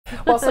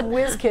while some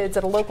whiz kids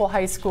at a local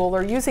high school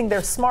are using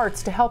their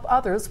smarts to help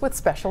others with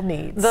special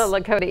needs. The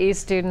Lakota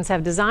East students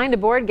have designed a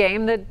board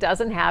game that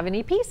doesn't have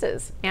any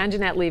pieces. And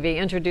Jeanette Levy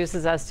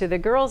introduces us to the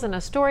girls in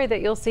a story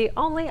that you'll see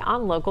only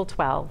on Local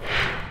 12.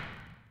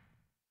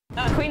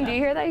 Queen, do you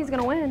hear that? He's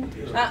gonna win.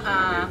 Who's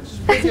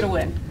gonna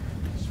win?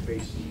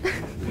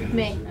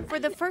 Me. For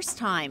the first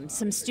time,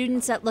 some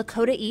students at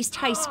Lakota East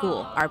High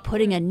School are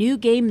putting a new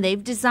game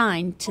they've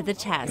designed to the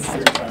test.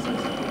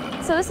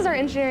 So this is our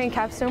engineering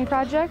capstone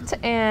project,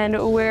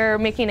 and we're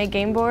making a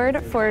game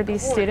board for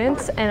these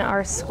students in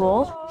our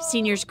school.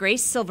 Seniors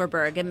Grace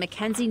Silverberg and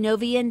Mackenzie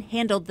Novean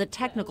handled the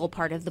technical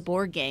part of the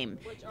board game,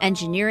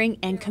 engineering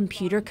and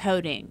computer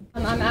coding.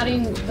 I'm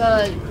adding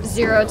the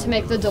 0 to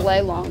make the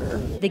delay longer.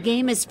 The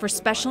game is for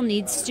special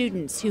needs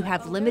students who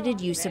have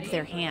limited use of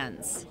their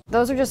hands.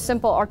 Those are just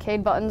simple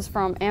arcade buttons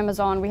from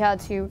Amazon. We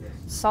had to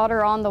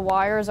solder on the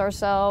wires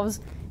ourselves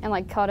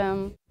and cut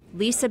them.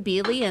 Lisa,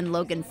 Biehle and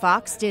Logan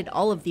Fox did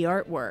all of the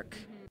artwork.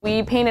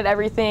 We painted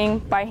everything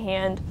by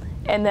hand,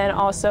 and then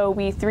also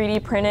we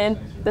 3D printed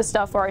the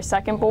stuff for our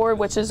second board,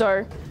 which is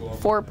our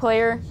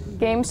 4-player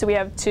game, so we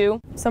have 2.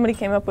 Somebody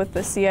came up with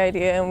the C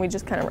idea and we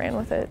just kind of ran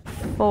with it.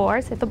 4,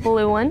 hit the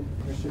blue one.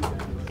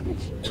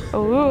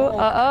 Ooh,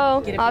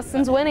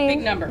 Austin's winning.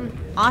 Big number.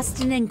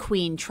 Austin and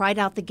Queen tried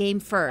out the game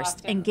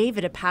first and gave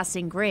it a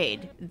passing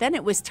grade. Then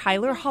it was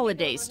Tyler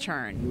Holliday's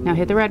turn. Now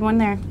hit the red one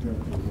there.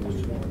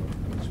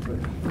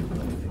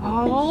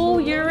 Oh,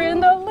 you're in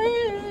the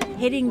lead.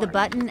 Hitting the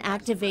button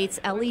activates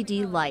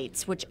LED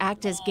lights, which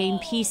act as game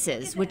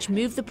pieces, which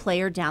move the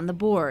player down the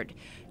board.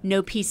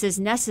 No pieces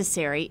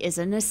necessary is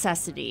a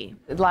necessity.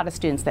 A lot of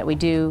students that we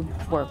do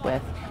work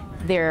with,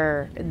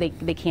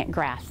 they can't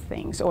grasp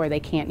things, or they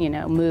can't,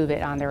 move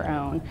it on their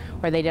own,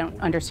 or they don't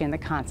understand the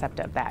concept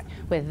of that.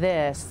 With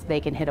this, they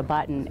can hit a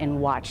button and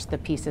watch the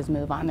pieces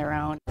move on their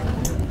own.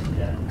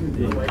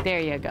 There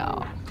you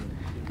go.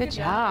 Good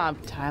job,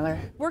 Tyler.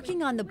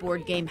 Working on the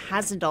board game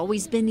hasn't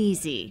always been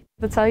easy.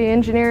 That's how you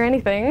engineer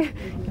anything.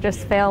 You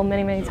just fail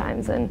many, many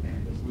times and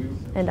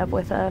end up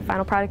with a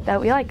final product that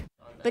we like.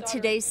 But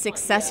today's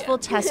successful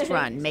test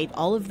run made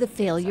all of the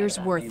failures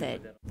worth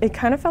it. It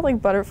kind of felt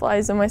like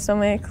butterflies in my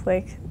stomach,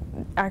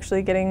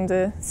 actually getting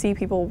to see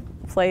people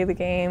play the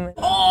game.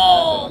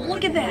 Oh,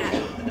 look at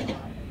that.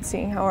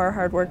 Seeing how our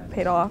hard work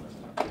paid off.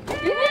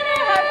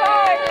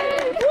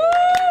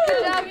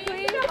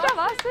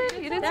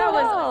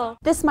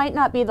 This might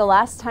not be the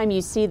last time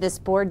you see this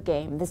board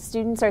game. The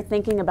students are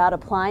thinking about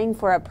applying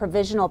for a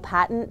provisional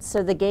patent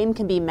so the game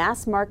can be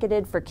mass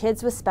marketed for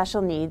kids with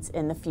special needs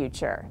in the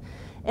future.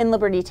 In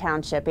Liberty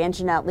Township,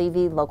 Jeanette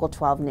Levy, Local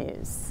 12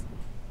 News.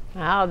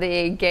 Now,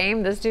 the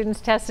game the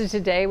students tested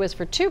today was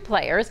for 2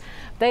 players.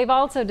 They've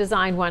also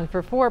designed one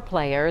for 4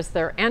 players.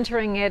 They're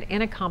entering it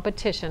in a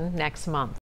competition next month.